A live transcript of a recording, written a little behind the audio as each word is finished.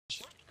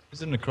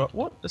Is it in the crop?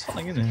 What? There's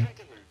something in there.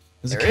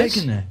 There's a There cake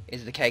is? in there.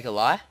 Is the cake a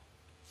lie?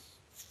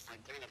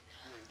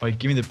 Wait,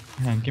 give me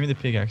the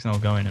pickaxe and I'll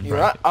go in and You're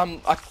break right.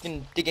 it. I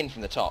can dig in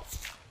from the top.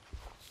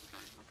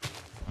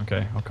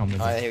 Okay, I'll come with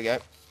you. Alright, here we go.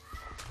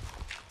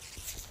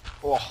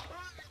 Oh,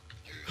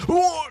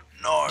 Oh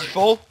no! did you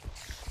fall?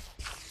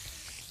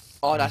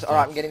 Oh, nice.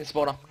 Alright, I'm getting the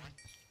spawner.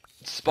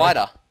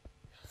 Spider.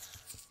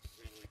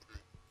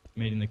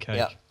 I'm eating the cake.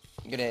 Yeah.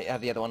 I'm gonna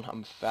have the other one.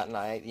 I'm fat and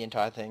I ate the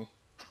entire thing.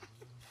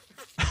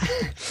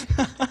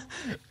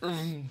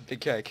 Big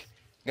cake.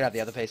 I'm gonna have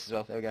the other piece as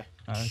well. There we go.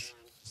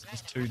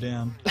 It's 2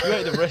 down. You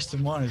ate the rest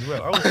of mine as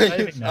well. I was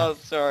saving that. Oh,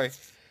 sorry.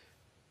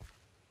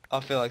 I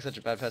feel like such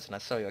a bad person. I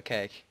stole your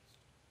cake.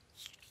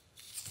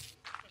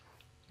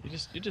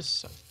 You're just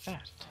so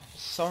fat.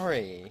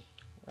 Sorry.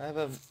 I have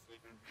a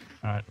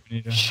Alright, we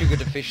need to... sugar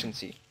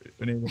deficiency.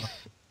 We need to...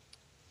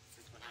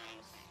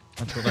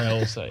 That's what they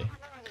all say.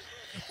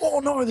 Oh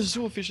no, there's a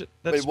silverfish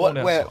that Wait,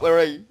 spawned what? outside. Where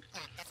are you?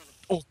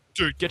 Oh,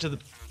 dude, get to the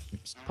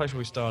place where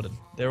we started.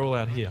 They're all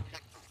out here.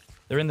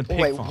 They're in the pig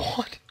Wait, farm.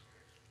 what?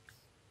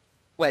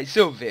 Wait,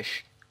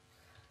 silverfish.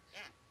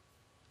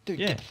 Dude,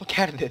 Yeah. get the fuck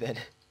out of there then.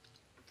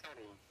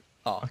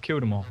 Oh, I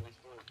killed them all.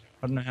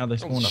 I don't know how they oh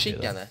spawned up sheep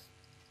here. down there.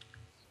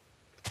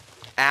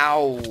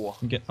 Ow.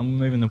 I'm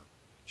moving the...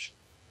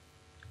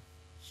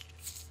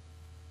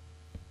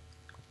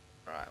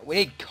 Alright, we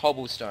need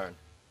cobblestone.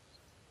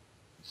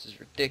 This is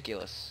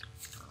ridiculous.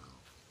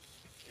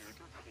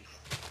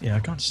 Yeah, I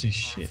can't see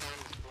shit.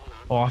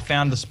 Oh, I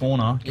found the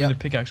spawner. Give me Yep. the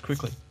pickaxe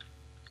quickly.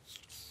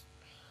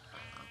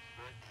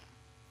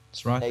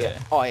 It's right There you there.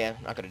 go. Oh yeah,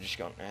 I could have just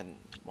gone ahead and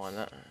mined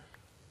that.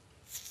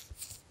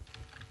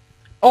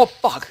 Oh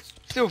fuck!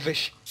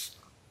 Silverfish!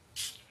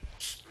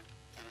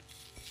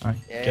 Alright,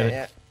 Yeah, get it.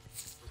 yeah.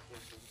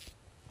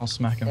 I'll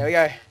smack him. There we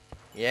go.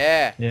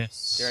 Yeah.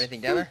 Yes. Is there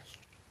anything down there?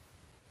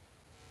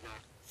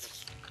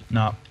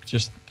 No,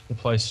 just the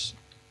place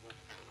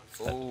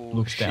that Ooh,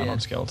 looks down shit. on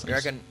skeletons. You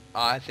reckon?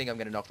 I think I'm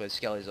gonna knock those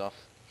skellies off.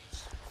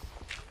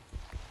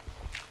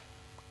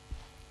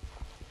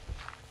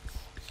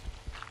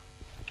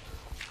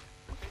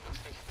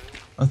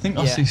 I think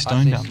I Yeah, see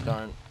stone down there.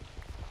 stone.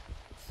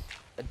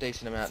 A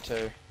decent amount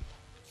too.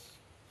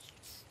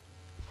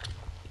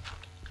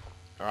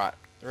 Alright,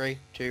 3,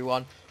 2,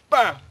 1.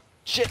 BAM!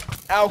 Shit!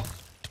 Ow!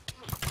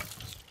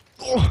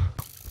 Oh!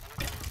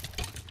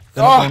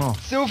 They're not going Oh!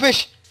 off.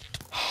 Silverfish!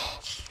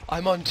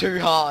 I'm on 2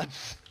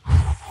 hearts.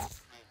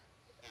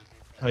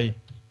 Hey,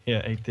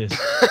 here, eat this.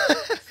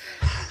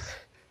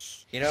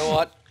 You know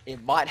what?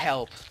 It might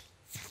help.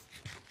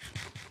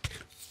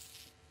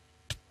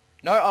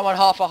 No, I'm on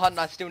half a heart and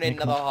I still need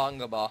another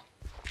hunger bar.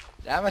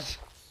 Damn it.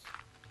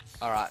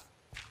 Alright.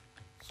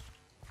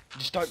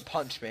 Just don't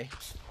punch me.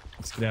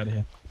 Let's get out of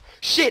here.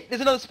 Shit!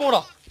 There's another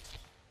spawner!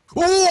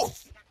 Oh!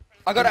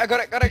 I got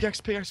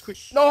it! Pickaxe, quick.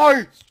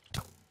 No!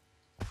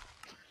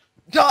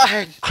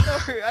 Died! No,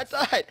 I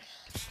died!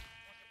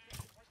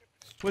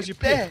 Where's your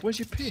There. pig? Where's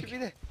your Should be pig?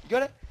 there. You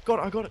got it?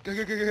 I got it. Go,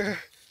 go, go, go, go.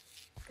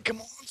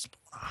 Come on,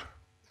 spawner.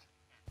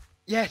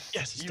 Yes!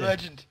 Yes, it's you dead.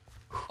 legend.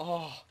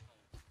 Oh.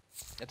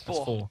 That's 4.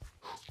 That's 4.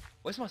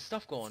 Where's my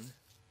stuff gone?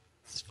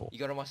 That's 4. You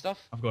got all my stuff?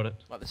 I've got it.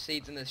 Like the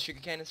seeds and the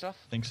sugarcane and stuff?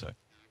 I think so.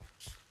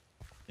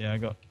 Yeah, I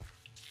got...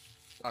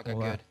 Okay, all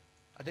good. that.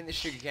 I think the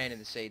sugarcane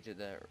and the seeds are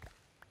the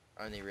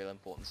only real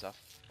important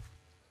stuff.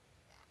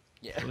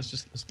 Yeah. So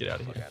let's get out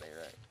of Fuck here. out of here,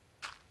 right?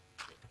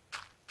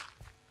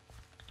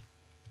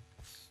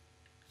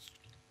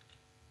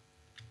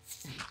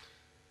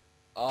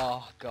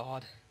 Oh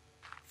god.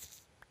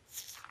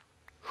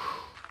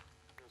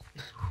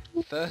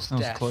 First That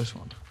was a death. close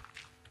one.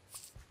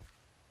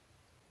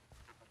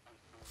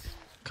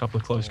 Couple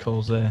of close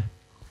calls there.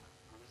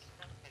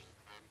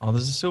 Oh,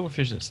 there's a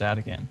silverfish that's out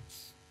again.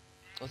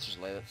 Let's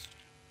just leave it.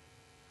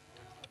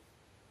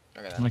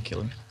 Okay I'm then. gonna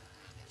kill him.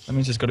 That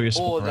means there's got to be a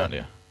spawn around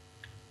here.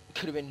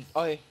 Could have been.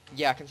 Oh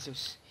yeah, I can still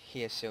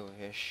hear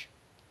silverfish.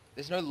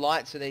 There's no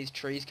light, so these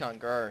trees can't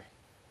grow.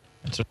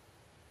 It's a, Do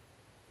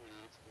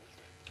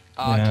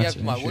you that's have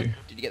an my issue. wood?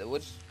 Did you get the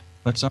wood?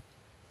 let's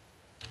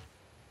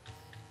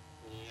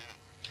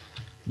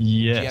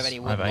Yes, have any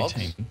I have wood logs?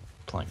 18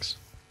 planks.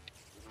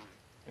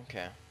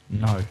 Okay.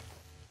 No,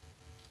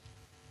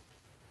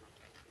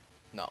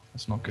 No.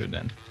 that's not good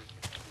then.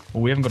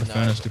 Well, we haven't got a No,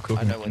 furnace to but cook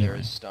I in know where there anyway.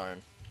 is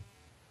stone.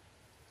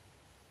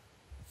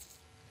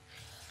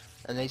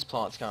 And these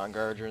plants can't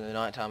grow during the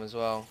night time as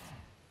well.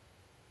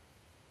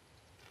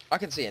 I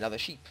can see another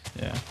sheep.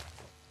 Yeah.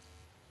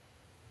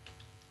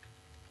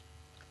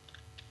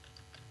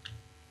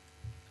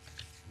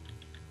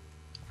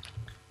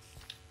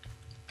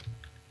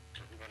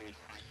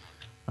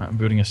 Right, I'm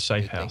building a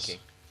safe Good house.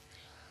 thinking.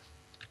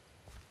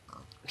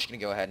 I'm just gonna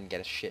go ahead and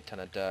get a shit ton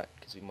of dirt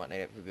because we might need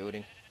it for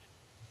building.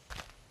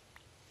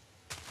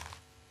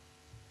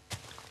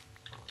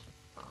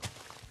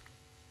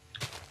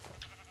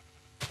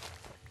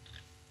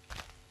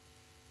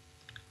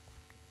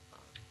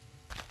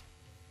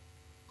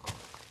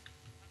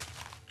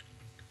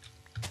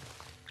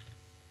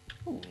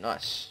 Ooh,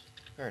 nice.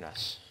 Very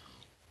nice.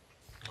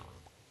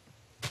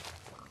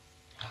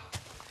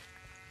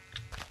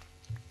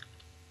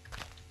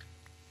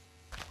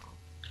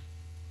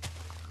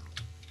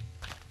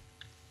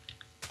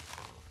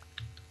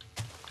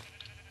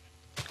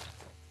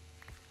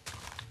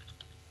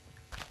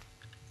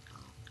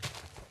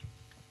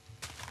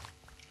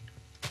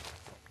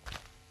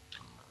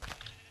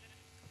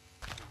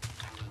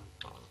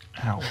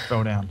 Ow,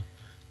 fell down.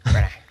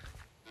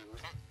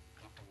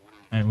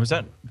 And was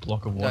that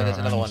block of water? No, there's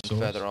our another only one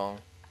source? further on.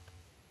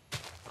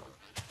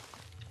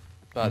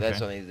 But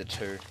that's Okay. only the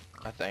 2,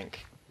 I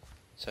think.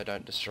 So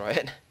don't destroy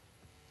it.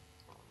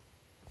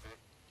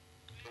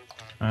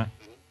 Alright.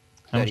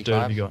 How much dirt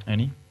have 35. you got?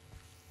 Any?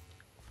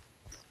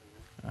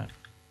 Alright.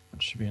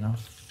 That should be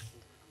enough.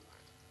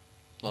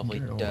 Lovely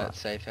Dirt all dirt right.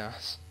 safe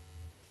house.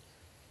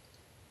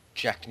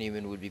 Jack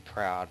Newman would be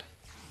proud.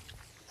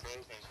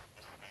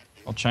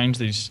 I'll change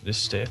this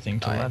stair thing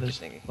to Oh, yeah, ladders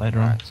good thingy. later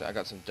on. Alright, so I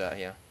got some dirt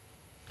here.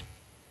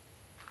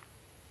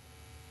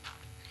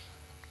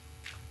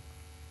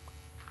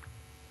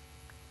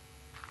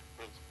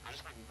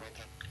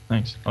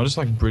 Thanks. I'll just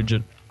like bridge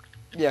it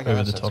Yeah, okay, over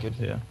that the sounds top good. of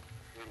here.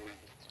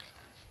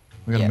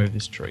 We gotta Yeah. move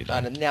this tree though.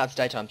 And now it's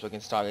daytime, so we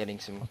can start getting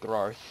some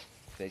growth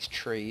for these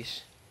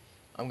trees.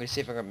 I'm gonna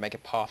see if I can make a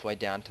pathway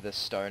down to this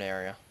stone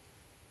area.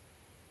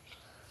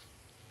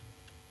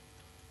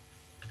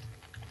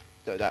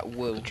 So that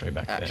will The tree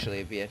back there.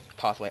 actually be a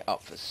pathway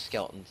up for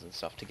skeletons and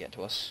stuff to get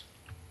to us.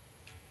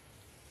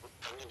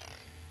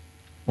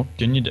 What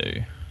can you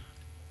do?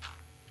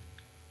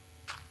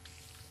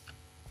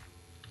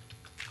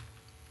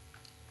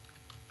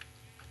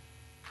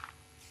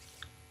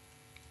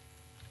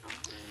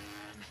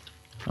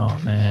 Oh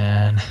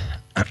man.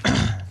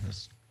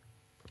 Let's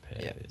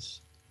prepare Yeah.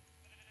 this.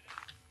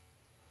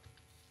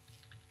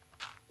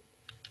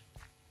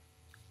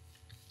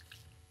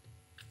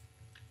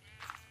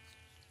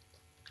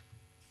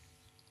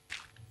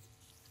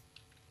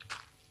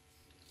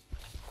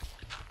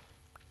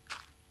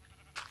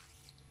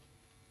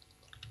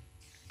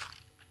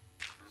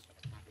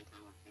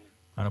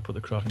 And I'll put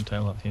the crafting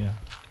table up here.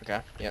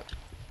 Okay, yep.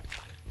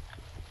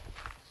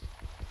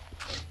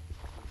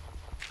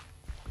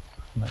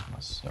 Make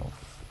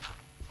myself.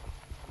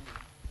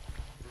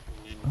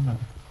 I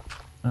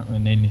don't really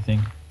need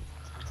anything.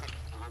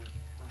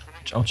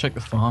 I'll check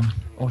the farm.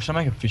 Oh, should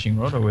I make a fishing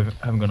rod, or we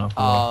haven't got enough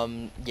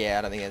water? Yeah,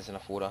 I don't think there's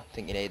enough water. I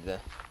think you need the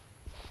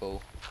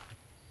full.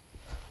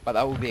 But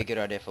that would be a good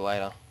idea for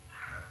later.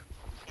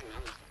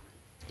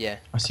 Yeah.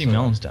 I see saw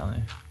melons that. down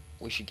there.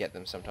 We should get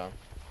them sometime.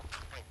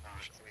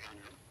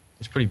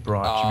 It's pretty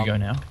bright. Should we go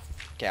now?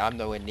 Okay, I'm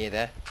nowhere near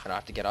there, and I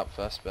have to get up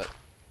first, but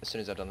as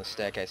soon as I've done the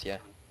staircase, yeah.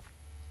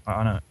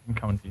 I know. I'm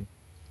coming to you.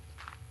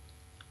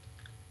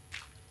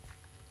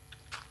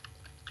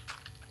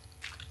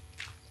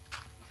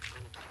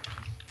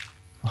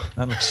 Oh,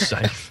 that looks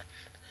safe.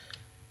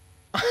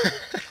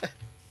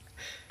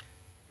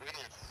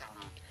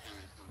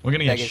 We're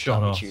gonna get Beggars shot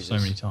can't be off choosers. so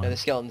many No, the times.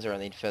 skeletons are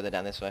only further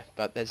down this way,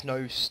 but there's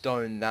no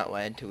stone that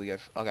way until we go.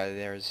 Okay,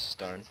 there is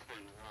stone.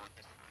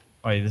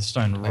 Oh, yeah, there's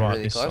stone Wait, right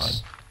really this close?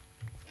 side.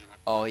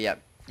 Oh,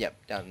 yep,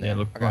 down there. Yeah,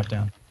 look Okay. right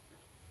down.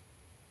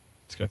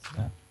 Let's go for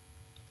that.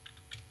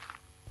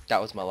 That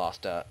was my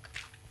last dirt.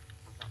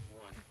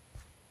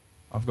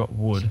 I've got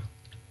wood.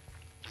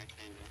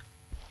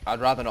 I'd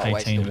rather not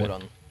waste the 18 of wood it.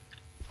 on.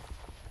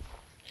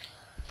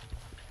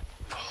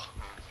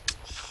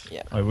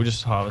 Yeah. Oh, we'll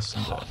just harvest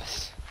some dirt.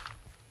 Harvest.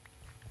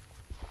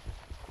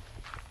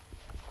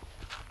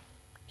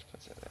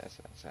 That's it, that's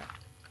it, that's it.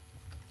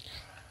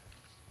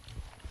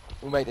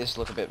 We'll make this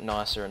look a bit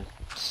nicer and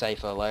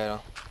safer later.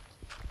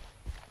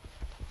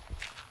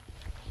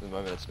 For the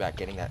moment, it's about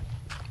getting that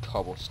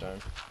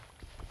cobblestone.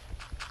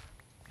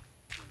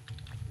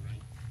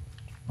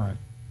 Alright,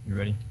 you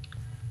ready?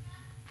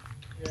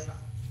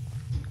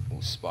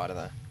 Ooh, spider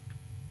there.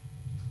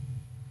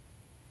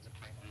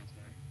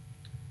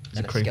 There's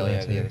And a a creeper skelly there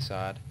over the too. other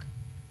side.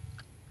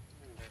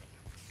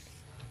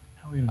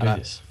 How are we gonna I do don't-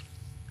 this?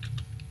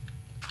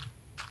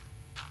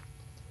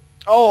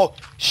 Oh,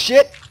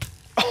 shit!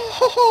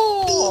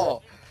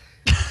 Oh!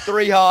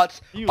 3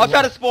 hearts. You I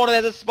found a what?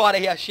 spawner, there's a spider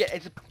here. Shit,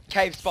 it's a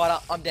cave spider.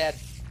 I'm dead.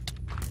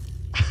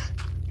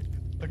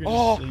 I can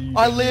Oh, just see you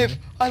I down live. there.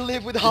 I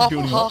live with half a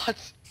building up.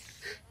 heart.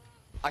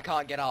 I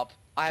can't get up.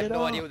 I have Get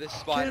no up, idea what this get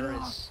spider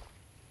up. is.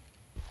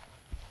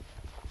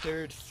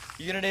 Dude,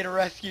 you're gonna need to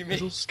rescue There's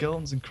me. all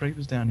skeletons and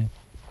creepers down here.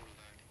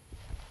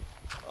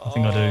 I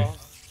think I do.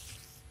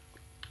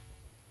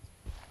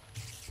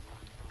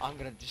 I'm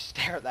gonna just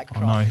stare at that Oh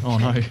no, crafting oh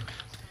no. table.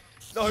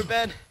 No,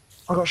 Ben.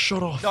 I got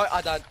shot off. No,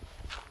 I died.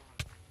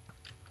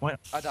 Wait,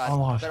 I died. I'm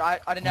alive. But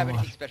I didn't have I'm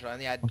anything alive. special. I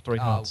only had I'm 3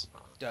 hearts.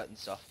 dirt and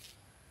stuff.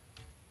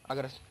 I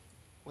gotta...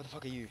 Where the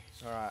fuck are you?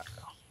 Alright.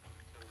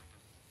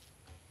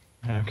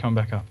 Yeah, I'm coming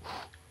back up.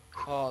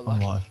 Oh, I'm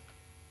lucky. alive.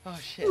 Oh,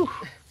 shit.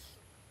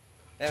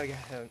 There we go.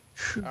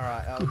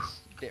 Alright, that was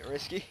a bit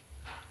risky.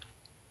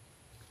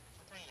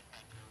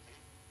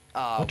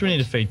 What do we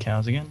need to feed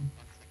cows again?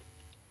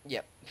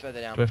 Yep,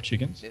 further down. Do we have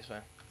chickens? This way.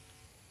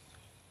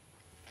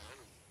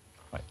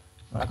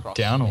 Like, Across,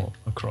 down yeah. or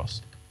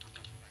across?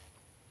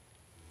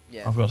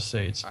 Yeah. I've got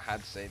seeds. I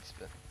had seeds,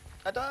 but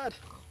I died.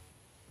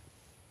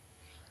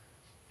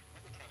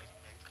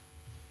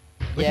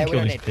 We Yeah, can we kill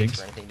don't these need pigs pigs.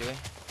 for anything, do we?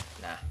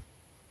 Nah.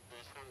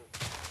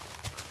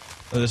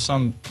 Oh, there's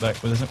some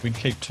back. Well, we can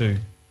keep 2,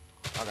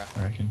 Okay.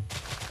 I reckon.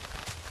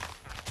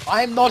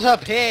 I'm not a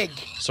pig!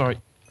 Sorry.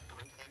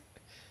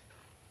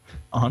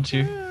 Aren't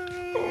you?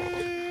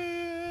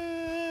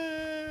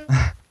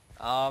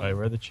 Wait,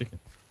 where are the chicken?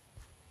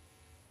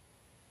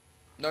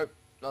 Nope,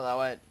 not that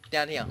way.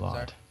 Down here. You Sorry.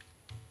 lied.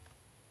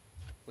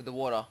 With the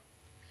water.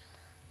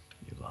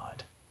 You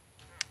lied.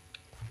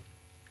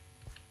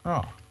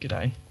 Oh,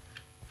 g'day.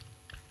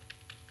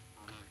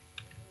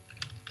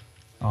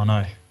 Oh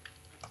no.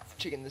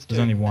 Chicken, there's two.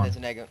 There's only and one. there's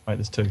an egg Wait,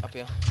 there's two. up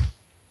here.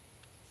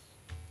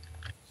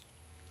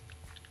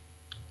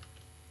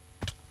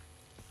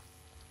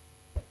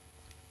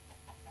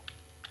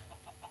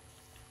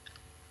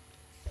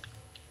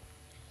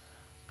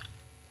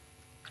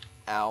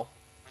 Ow.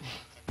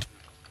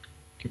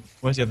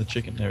 Where's the other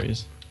chicken? There he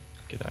is.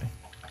 G'day.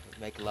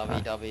 Make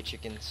lovey-dovey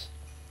chickens.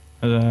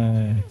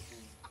 Hello.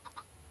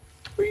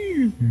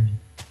 Whee!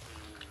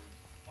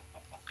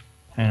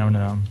 Hang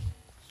on,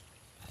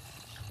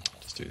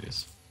 let's do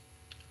this.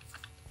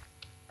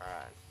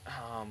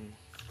 Alright.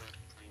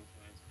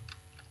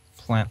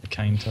 Plant the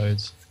cane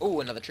toads. Oh,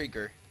 another tree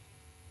grew.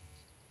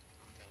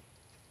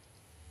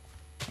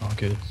 Oh,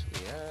 good.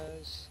 Sweet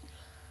as.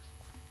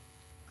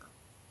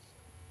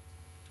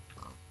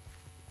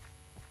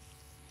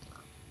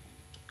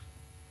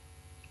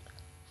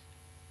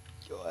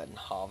 Go ahead and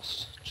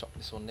harvest. Chop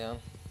this one down.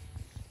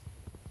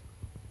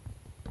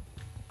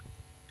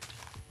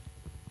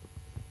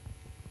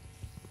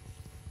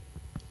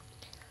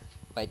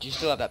 Wait, do you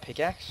still have that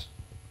pickaxe?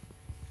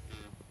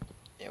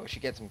 Yeah, we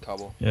should get some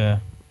cobble. Yeah.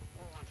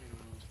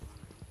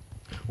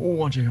 Oh,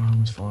 one chicken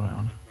almost fell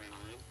down.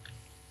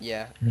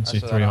 Yeah, You can I see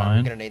saw 3 that. iron.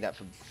 I'm gonna need that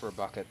for a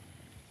bucket.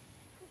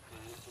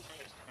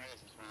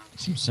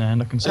 Some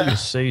sand. I can see your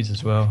seeds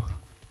as well.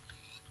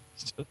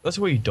 That's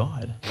where you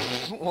died.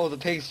 Well, the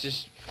pigs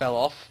just fell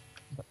off.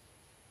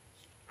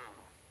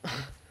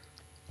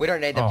 We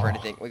don't need them for Oh.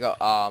 anything. We got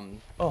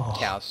Oh.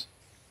 cows.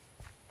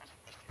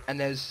 And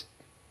there's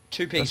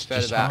 2 pigs That's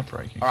further just back.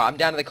 heartbreaking. Alright, I'm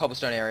down to the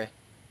cobblestone area.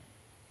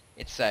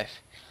 It's safe.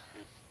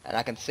 And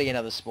I can see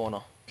another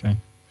spawner. Okay.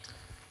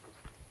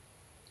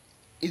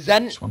 Is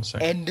that an Just 1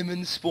 sec.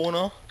 Enderman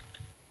spawner?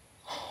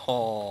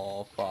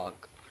 Oh,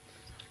 fuck.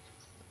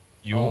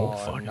 You're Oh,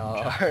 fucking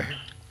no. joking.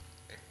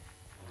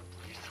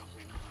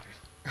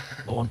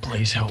 Lord,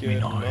 please help me Good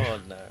now.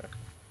 Lord, no.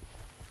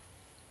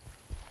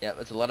 Yeah,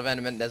 there's a lot of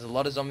endermen. There's a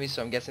lot of zombies,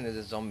 so I'm guessing there's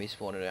a zombie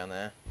spawner down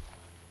there.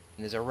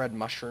 And there's a red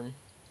mushroom.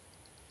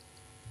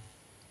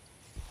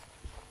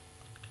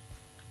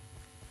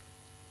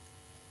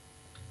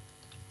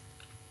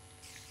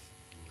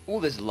 Oh,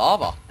 there's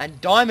lava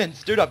and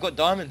diamonds, dude. I've got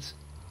diamonds.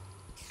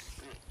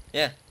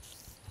 Yeah.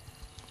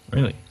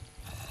 Really?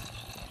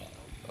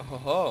 Oh ho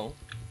ho.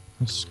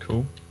 That's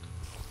cool.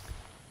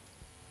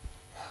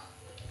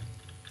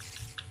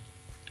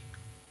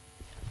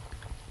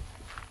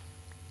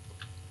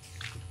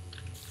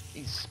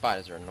 These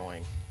spiders are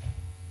annoying.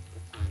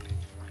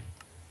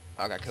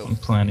 Okay, cool. I'm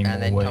planning And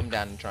more then wheat. come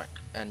down and try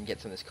and get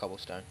some of this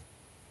cobblestone.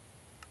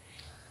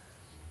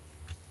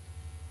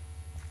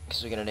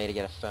 Because we're gonna need to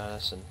get a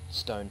furnace and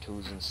stone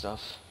tools and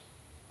stuff.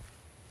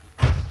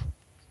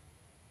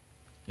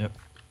 Yep.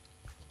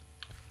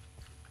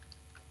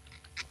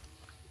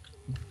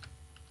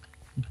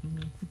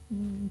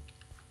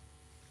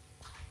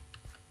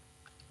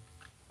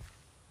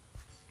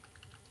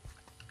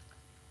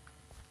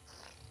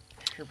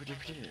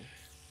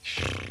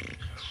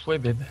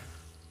 Wait, babe.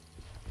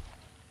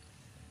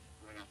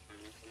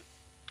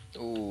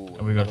 Ooh,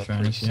 Have we got another 3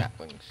 furnace yet?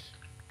 saplings.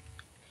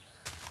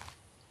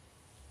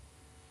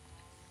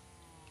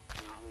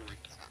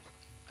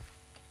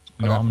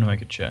 No, Okay. I'm gonna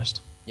make a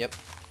chest. Yep.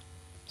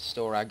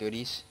 Store our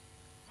goodies.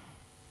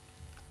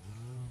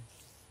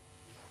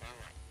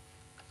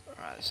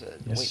 Alright, so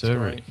the Yes, wheat's sir.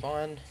 growing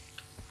fine.